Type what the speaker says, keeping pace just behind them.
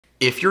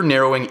If you're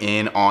narrowing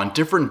in on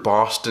different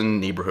Boston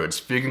neighborhoods,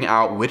 figuring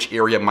out which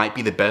area might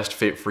be the best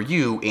fit for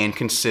you and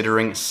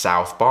considering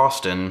South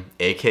Boston,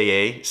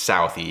 aka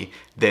Southie,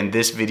 then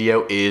this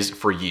video is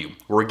for you.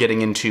 We're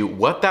getting into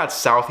what that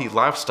Southie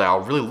lifestyle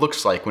really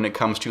looks like when it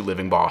comes to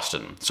living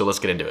Boston. So let's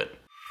get into it.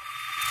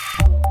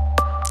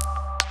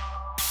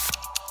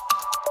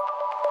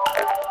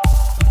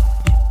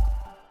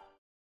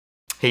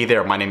 Hey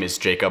there, my name is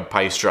Jacob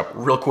Peistrup.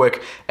 Real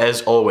quick,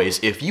 as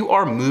always, if you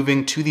are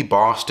moving to the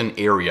Boston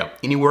area,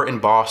 anywhere in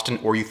Boston,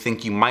 or you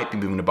think you might be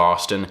moving to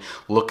Boston,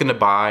 looking to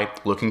buy,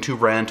 looking to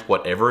rent,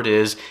 whatever it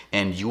is,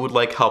 and you would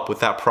like help with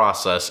that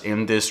process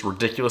in this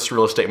ridiculous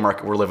real estate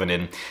market we're living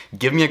in,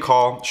 give me a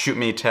call, shoot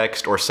me a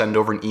text, or send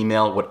over an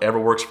email, whatever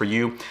works for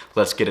you.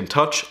 Let's get in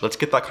touch. Let's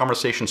get that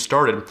conversation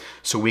started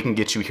so we can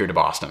get you here to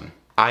Boston.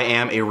 I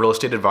am a real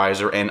estate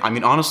advisor, and I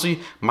mean,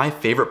 honestly, my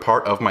favorite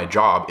part of my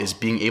job is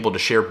being able to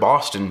share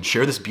Boston,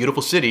 share this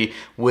beautiful city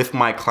with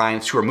my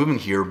clients who are moving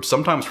here,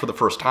 sometimes for the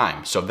first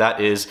time. So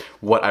that is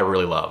what I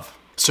really love.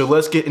 So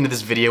let's get into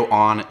this video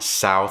on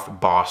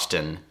South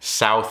Boston,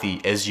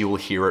 Southie as you will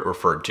hear it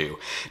referred to.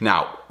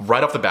 Now,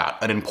 right off the bat,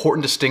 an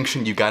important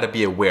distinction you gotta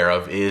be aware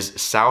of is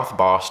South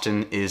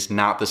Boston is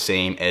not the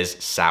same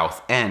as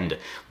South End.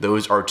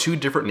 Those are two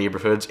different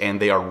neighborhoods and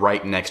they are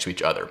right next to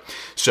each other.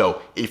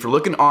 So if you're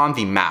looking on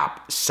the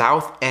map,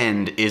 South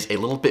End is a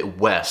little bit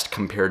west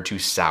compared to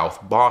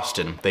South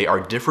Boston. They are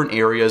different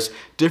areas,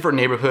 different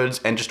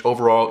neighborhoods, and just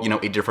overall,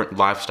 a different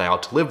lifestyle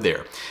to live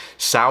there.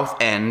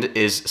 South End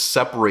is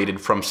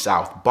separated from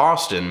South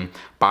Boston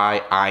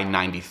by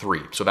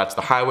I-93. So that's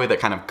the highway that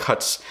kind of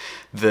cuts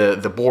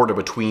the border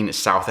between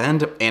South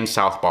End and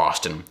South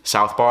Boston.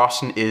 South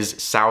Boston is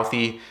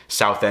Southie,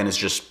 South End is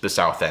just the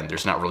South End.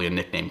 There's not really a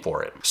nickname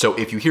for it. So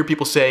if you hear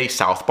people say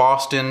South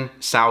Boston,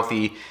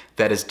 Southie,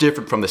 that is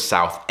different from the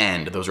South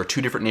End. Those are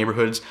two different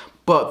neighborhoods,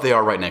 but they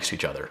are right next to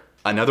each other.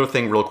 Another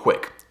thing real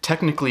quick,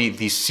 technically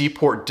the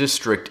Seaport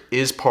district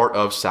is part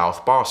of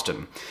South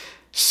Boston.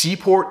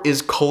 Seaport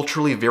is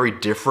culturally very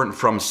different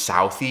from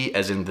Southie,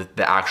 as in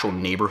the actual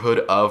neighborhood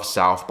of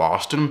South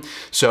Boston.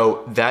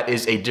 So that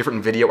is a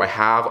different video I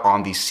have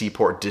on the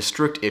Seaport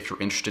district if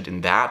you're interested in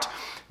that.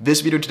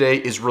 This video today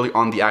is really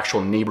on the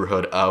actual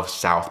neighborhood of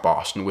South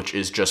Boston, which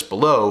is just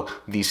below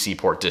the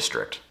Seaport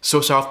district.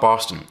 So South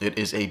Boston, it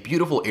is a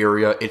beautiful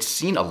area. It's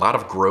seen a lot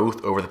of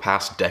growth over the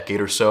past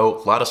decade or so.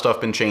 A lot of stuff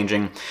been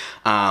changing.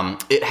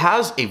 It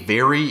has a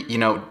very,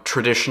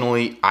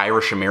 traditionally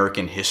Irish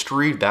American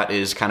history. That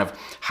is kind of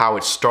how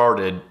it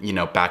started,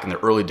 back in the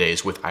early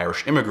days with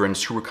Irish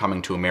immigrants who were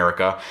coming to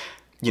America.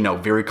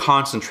 Very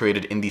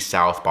concentrated in the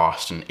South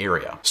Boston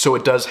area. So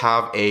it does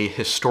have a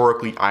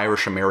historically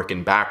Irish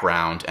American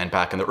background, and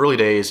back in the early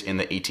days in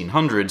the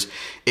 1800s,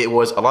 it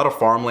was a lot of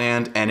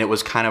farmland and it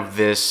was kind of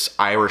this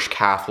Irish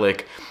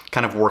Catholic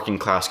kind of working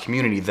class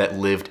community that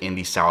lived in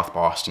the South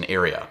Boston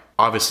area.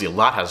 Obviously, a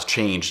lot has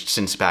changed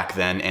since back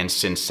then and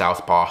since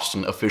South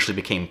Boston officially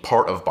became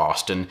part of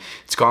Boston.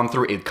 It's gone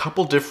through a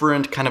couple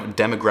different kind of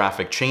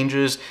demographic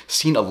changes,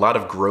 seen a lot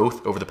of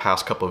growth over the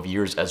past couple of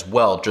years as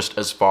well, just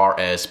as far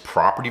as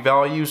property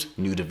values,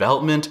 new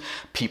development,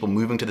 people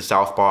moving to the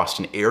South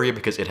Boston area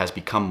because it has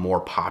become more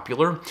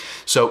popular.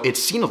 So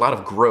it's seen a lot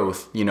of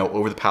growth,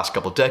 over the past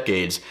couple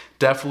decades.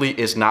 Definitely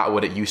is not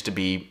what it used to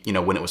be,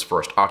 when it was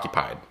first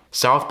occupied.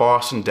 South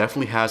Boston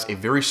definitely has a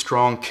very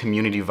strong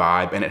community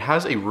vibe, and it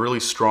has a really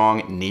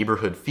strong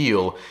neighborhood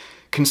feel.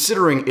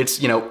 Considering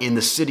it's, in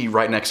the city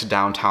right next to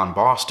downtown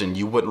Boston,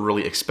 you wouldn't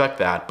really expect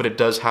that, but it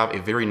does have a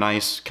very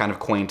nice kind of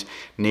quaint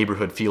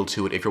neighborhood feel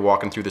to it. If you're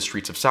walking through the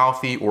streets of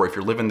Southie, or if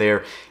you're living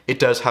there, it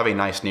does have a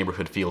nice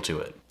neighborhood feel to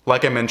it.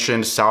 Like I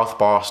mentioned, South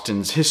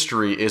Boston's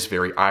history is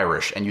very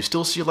Irish, and you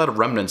still see a lot of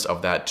remnants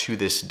of that to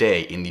this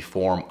day in the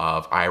form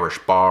of Irish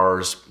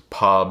bars,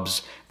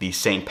 pubs. The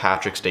St.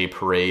 Patrick's Day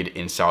Parade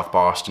in South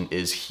Boston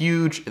is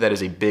huge. That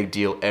is a big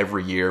deal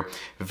every year.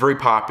 Very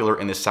popular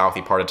in the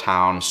Southie part of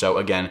town. So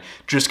again,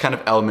 just kind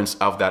of elements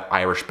of that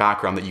Irish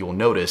background that you will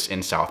notice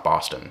in South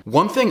Boston.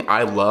 One thing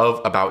I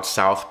love about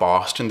South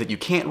Boston that you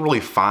can't really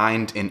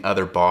find in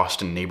other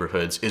Boston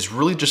neighborhoods is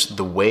really just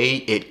the way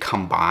it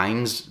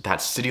combines that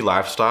city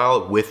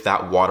lifestyle with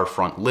that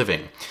waterfront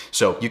living.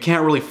 So you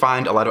can't really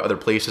find a lot of other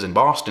places in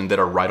Boston that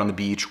are right on the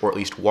beach or at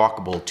least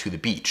walkable to the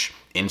beach.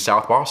 In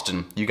South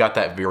Boston, you got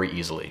that very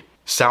easily.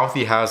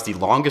 Southie has the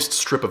longest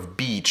strip of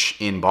beach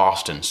in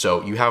Boston.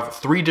 So you have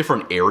three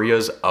different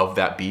areas of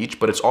that beach,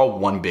 but it's all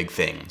one big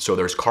thing. So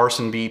there's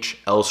Carson Beach,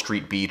 L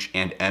Street Beach,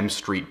 and M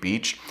Street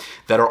Beach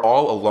that are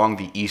all along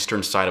the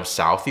eastern side of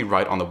Southie,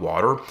 right on the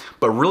water.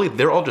 But really,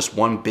 they're all just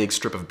one big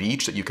strip of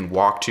beach that you can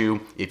walk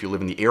to. If you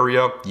live in the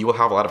area, you will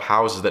have a lot of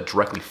houses that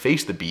directly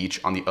face the beach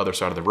on the other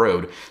side of the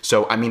road.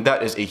 So, I mean,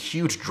 that is a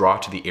huge draw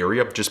to the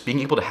area. Just being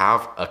able to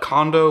have a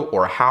condo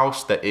or a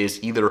house that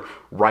is either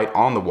right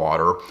on the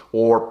water,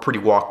 or pretty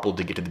walkable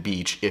to get to the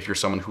beach if you're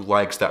someone who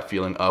likes that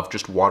feeling of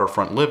just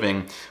waterfront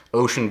living,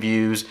 ocean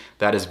views.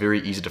 That is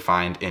very easy to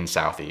find in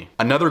Southie.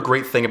 Another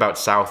great thing about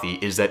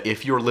Southie is that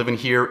if you're living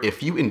here,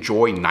 if you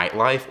enjoy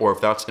nightlife or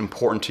if that's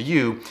important to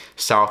you,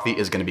 Southie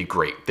is gonna be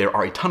great. There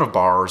are a ton of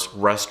bars,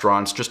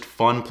 restaurants, just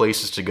fun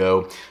places to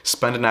go,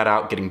 spend a night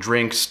out getting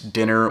drinks,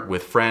 dinner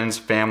with friends,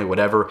 family,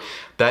 whatever.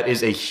 That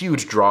is a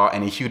huge draw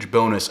and a huge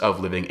bonus of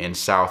living in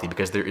Southie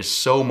because there is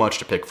so much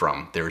to pick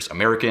from. There's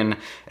American,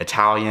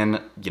 Italian,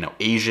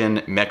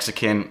 Asian,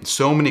 Mexican,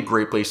 so many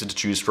great places to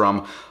choose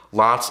from.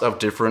 Lots of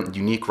different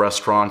unique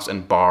restaurants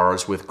and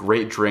bars with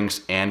great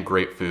drinks and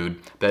great food.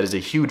 That is a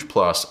huge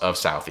plus of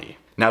Southie.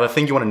 Now, the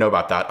thing you want to know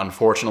about that,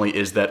 unfortunately,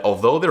 is that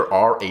although there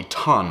are a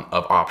ton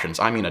of options,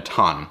 I mean a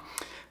ton,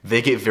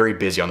 they get very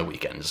busy on the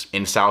weekends.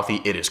 In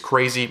Southie, it is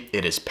crazy,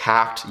 it is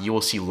packed. You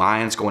will see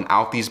lines going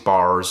out these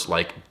bars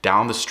like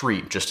down the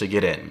street just to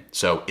get in.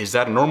 So is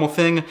that a normal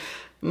thing?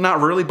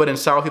 Not really, but in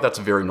Southie, that's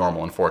very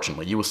normal,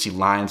 unfortunately. You will see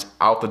lines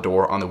out the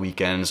door on the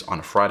weekends, on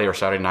a Friday or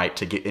Saturday night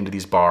to get into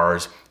these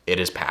bars. It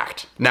is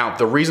packed. Now,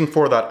 the reason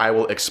for that I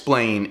will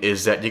explain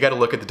is that you gotta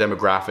look at the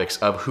demographics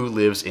of who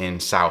lives in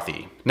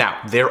Southie. Now,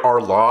 there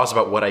are laws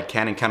about what I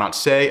can and cannot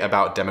say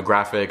about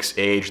demographics,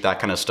 age, that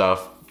kind of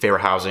stuff, fair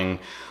housing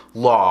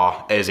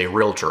law as a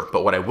realtor.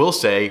 But what I will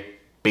say,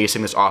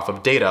 basing this off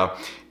of data,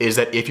 is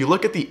that if you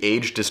look at the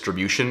age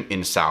distribution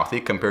in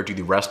Southie compared to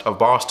the rest of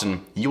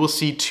Boston, you will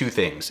see two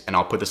things, and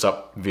I'll put this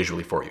up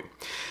visually for you.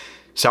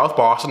 South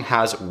Boston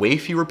has way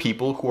fewer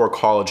people who are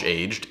college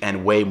aged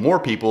and way more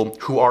people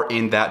who are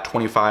in that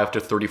 25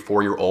 to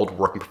 34-year-old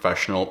working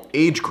professional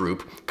age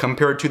group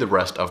compared to the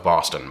rest of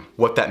Boston.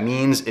 What that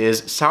means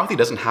is Southie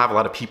doesn't have a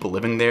lot of people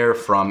living there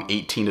from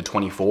 18 to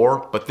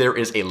 24, but there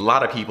is a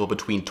lot of people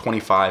between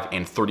 25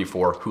 and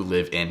 34 who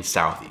live in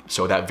Southie.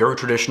 So that very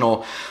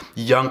traditional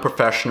young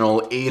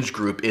professional age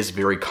group is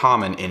very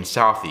common in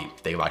Southie.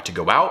 They like to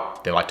go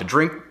out, they like to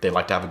drink, they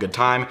like to have a good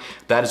time.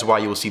 That is why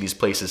you will see these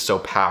places so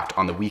packed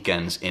on the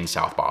weekends in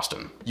South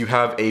Boston. You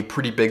have a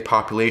pretty big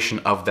population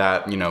of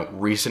that,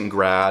 recent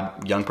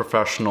grad, young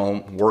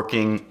professional,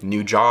 working,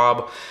 new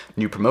job,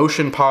 new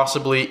promotion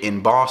possibly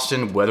in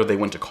Boston, whether they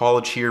went to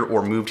college here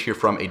or moved here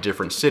from a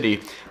different city.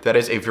 That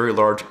is a very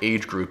large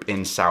age group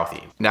in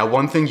Southie. Now,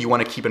 one thing you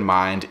want to keep in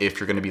mind if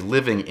you're going to be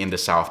living in the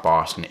South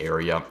Boston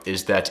area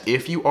is that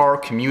if you are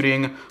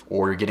commuting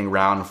or you're getting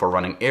around for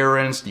running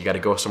errands, you got to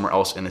go somewhere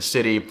else in the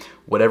city,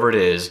 whatever it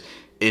is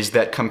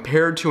that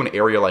compared to an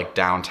area like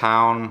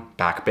downtown,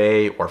 Back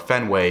Bay, or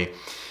Fenway,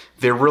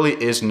 there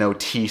really is no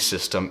T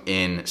system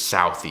in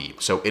Southie.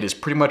 So it is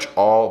pretty much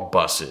all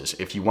buses.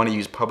 If you want to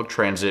use public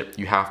transit,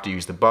 you have to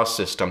use the bus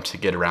system to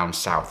get around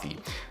Southie.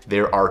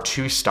 There are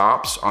 2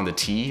 stops on the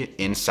T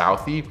in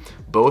Southie,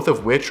 both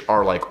of which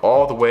are like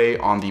all the way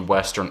on the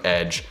western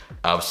edge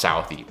of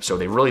Southie. So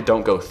they really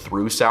don't go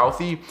through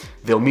Southie.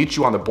 They'll meet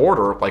you on the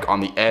border, like on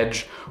the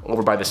edge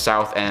over by the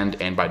south end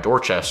and by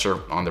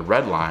Dorchester on the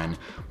red line,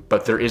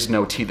 but there is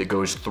no T that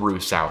goes through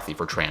Southie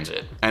for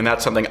transit. And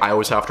that's something I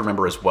always have to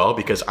remember as well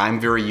because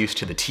I'm very used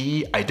to the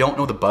T. I don't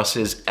know the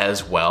buses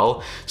as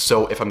well.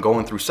 So if I'm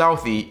going through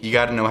Southie, you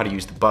gotta know how to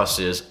use the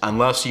buses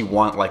unless you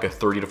want like a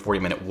 30 to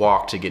 40 minute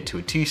walk to get to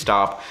a T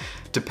stop,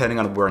 depending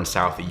on where in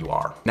Southie you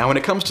are. Now, when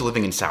it comes to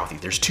living in Southie,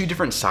 there's 2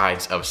 different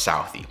sides of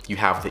Southie. You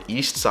have the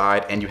east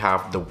side and you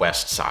have the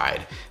west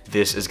side.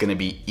 This is gonna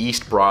be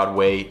East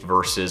Broadway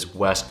versus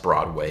West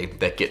Broadway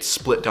that gets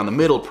split down the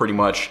middle pretty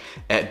much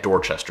at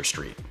Dorchester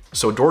Street.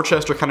 So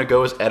Dorchester kind of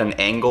goes at an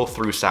angle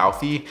through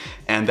Southie,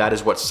 and that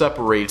is what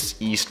separates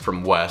east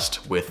from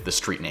west with the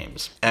street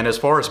names. And as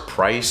far as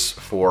price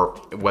for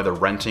whether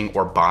renting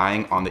or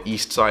buying on the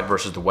east side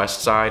versus the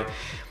west side,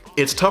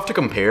 it's tough to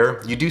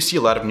compare. You do see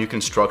a lot of new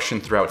construction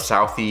throughout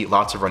Southie,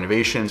 lots of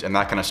renovations and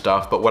that kind of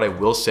stuff, but what I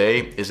will say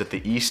is that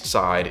the east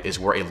side is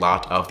where a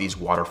lot of these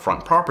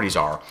waterfront properties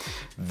are.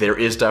 There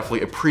is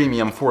definitely a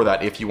premium for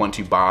that if you want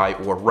to buy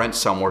or rent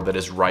somewhere that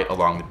is right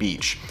along the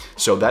beach.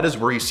 So that is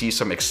where you see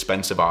some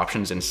expensive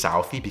options in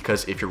Southie,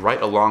 because if you're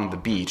right along the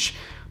beach,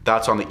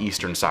 that's on the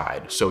eastern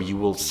side. So you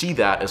will see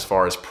that as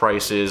far as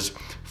prices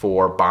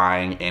for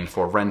buying and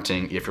for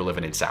renting if you're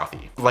living in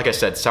Southie. Like I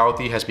said,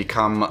 Southie has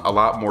become a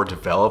lot more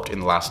developed in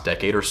the last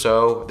decade or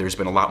so. There's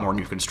been a lot more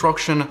new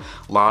construction,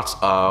 lots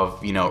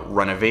of,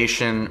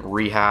 renovation,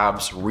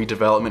 rehabs,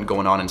 redevelopment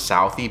going on in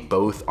Southie,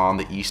 both on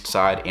the east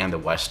side and the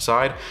west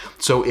side.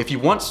 So if you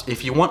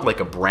want like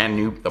a brand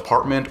new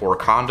apartment or a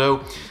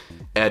condo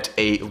at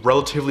a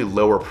relatively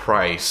lower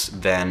price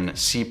than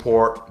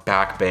Seaport,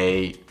 Back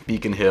Bay,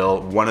 Beacon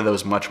Hill, one of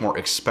those much more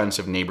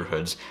expensive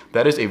neighborhoods,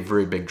 that is a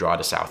very big draw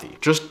to Southie.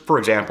 Just for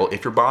example,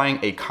 if you're buying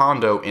a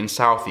condo in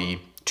Southie,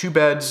 2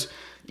 beds,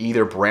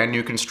 either brand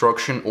new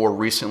construction or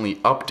recently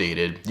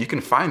updated, you can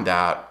find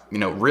that,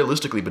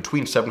 realistically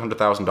between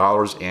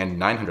 $700,000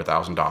 and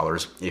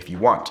 $900,000 if you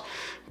want.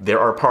 There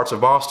are parts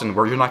of Boston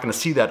where you're not going to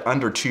see that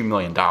under $2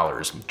 million,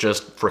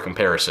 just for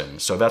comparison.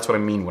 So that's what I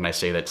mean when I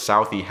say that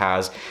Southie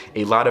has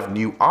a lot of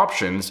new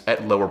options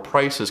at lower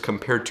prices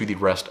compared to the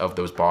rest of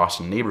those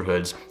Boston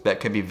neighborhoods that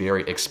can be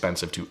very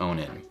expensive to own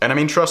in. And I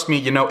mean, trust me,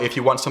 you know, if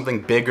you want something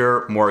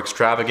bigger, more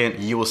extravagant,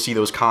 you will see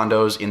those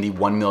condos in the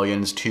 1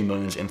 millions, 2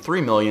 millions, and 3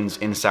 millions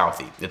in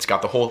Southie. It's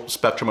got the whole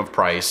spectrum of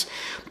price,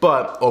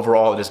 but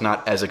overall it is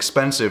not as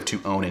expensive to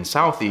own in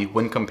Southie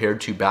when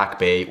compared to Back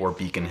Bay or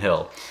Beacon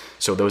Hill.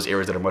 So those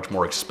areas that are much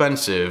more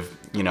expensive,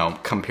 you know,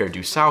 compared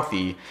to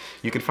Southie,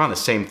 you can find the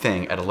same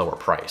thing at a lower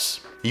price.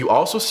 You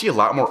also see a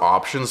lot more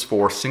options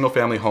for single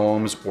family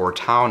homes or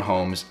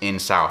townhomes in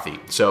Southie.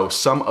 So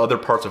some other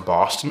parts of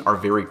Boston are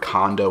very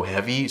condo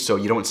heavy, so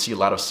you don't see a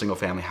lot of single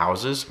family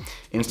houses.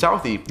 In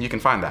Southie, you can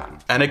find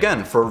that. And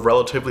again, for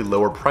relatively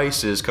lower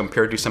prices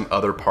compared to some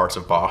other parts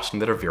of Boston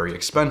that are very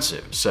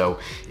expensive. So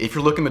if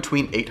you're looking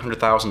between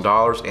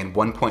 $800,000 and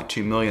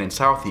 $1.2 million in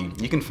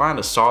Southie, you can find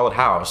a solid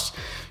house,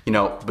 you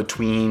know,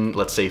 between,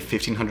 let's say,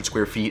 1,500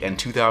 square feet and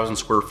 2,000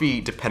 square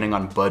feet, depending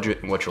on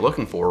budget and what you're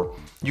looking for.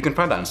 You can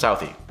find that in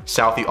Southie.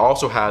 Southie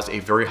also has a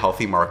very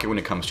healthy market when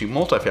it comes to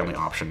multifamily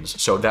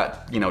options. So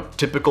that, you know,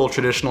 typical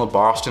traditional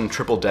Boston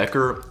triple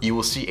decker, you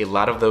will see a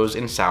lot of those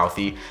in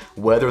Southie,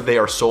 whether they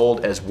are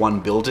sold as one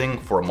building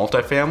for a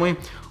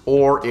multifamily,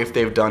 or if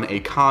they've done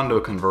a condo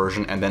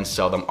conversion and then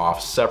sell them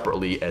off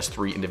separately as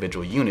 3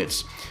 individual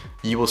units.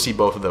 You will see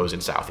both of those in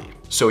Southie.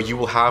 So you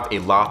will have a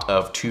lot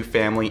of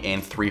 2-family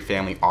and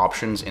 3-family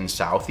options in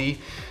Southie,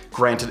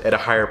 granted at a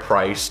higher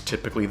price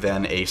typically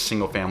than a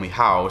single family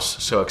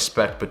house. So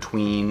expect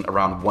between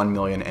around 1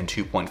 million and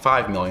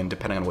 2.5 million,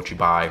 depending on what you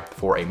buy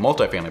for a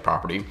multifamily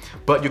property.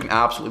 But you can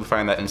absolutely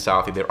find that in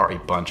Southie. There are a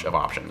bunch of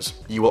options.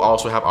 You will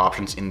also have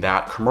options in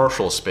that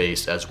commercial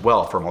space as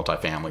well for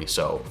multifamily.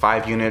 So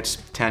 5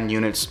 units, 10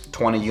 units,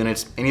 20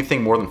 units,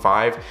 anything more than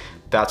 5,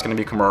 that's gonna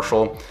be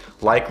commercial,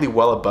 likely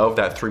well above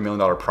that $3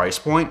 million price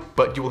point,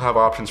 but you will have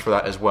options for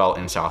that as well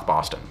in South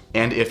Boston.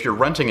 And if you're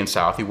renting in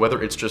Southie,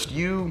 whether it's just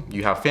you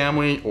have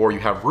family, or you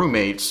have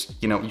roommates,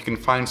 you know, you can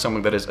find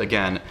something that is,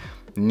 again,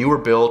 newer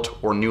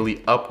built or newly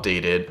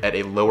updated at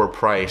a lower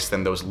price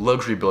than those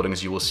luxury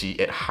buildings you will see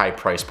at high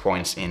price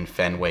points in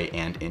Fenway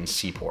and in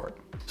Seaport.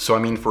 So I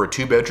mean, for a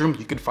 2-bedroom,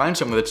 you could find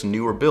something that's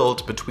newer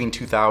built between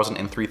 $2,000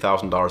 and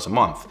 $3,000 a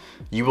month.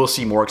 You will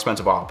see more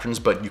expensive options,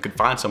 but you could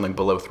find something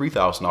below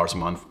 $3,000 a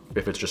month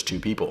if it's just 2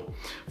 people.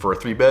 For a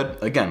 3-bed,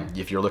 again,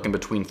 if you're looking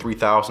between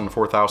 $3,000 and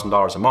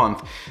 $4,000 a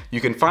month,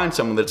 you can find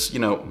something that's, you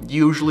know,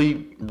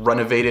 usually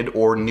renovated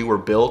or newer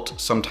built.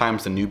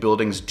 Sometimes the new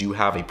buildings do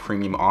have a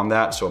premium on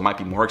that, so it might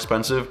be more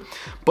expensive.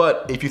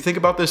 But if you think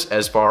about this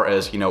as far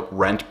as, you know,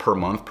 rent per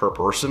month per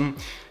person,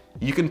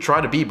 you can try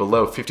to be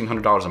below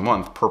 $1,500 a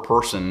month per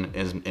person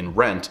in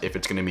rent if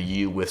it's gonna be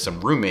you with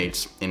some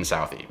roommates in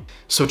Southie.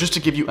 So just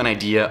to give you an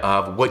idea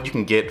of what you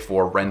can get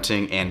for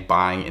renting and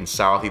buying in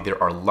Southie,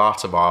 there are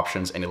lots of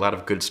options and a lot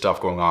of good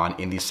stuff going on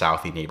in the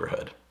Southie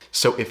neighborhood.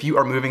 So if you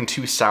are moving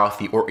to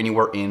Southie or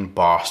anywhere in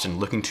Boston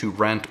looking to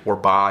rent or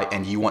buy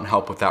and you want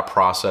help with that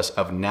process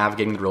of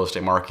navigating the real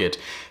estate market,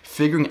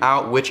 figuring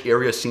out which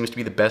area seems to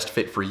be the best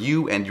fit for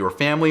you and your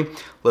family,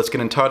 let's get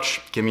in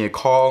touch. Give me a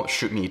call,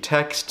 shoot me a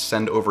text,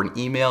 send over an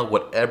email,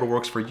 whatever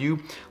works for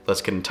you.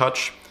 Let's get in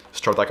touch,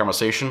 start that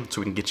conversation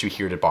so we can get you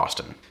here to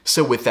Boston.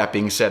 So with that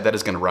being said, that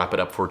is gonna wrap it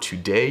up for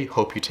today.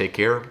 Hope you take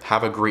care,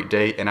 have a great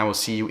day, and I will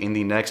see you in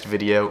the next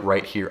video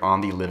right here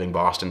on the Living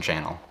Boston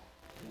channel.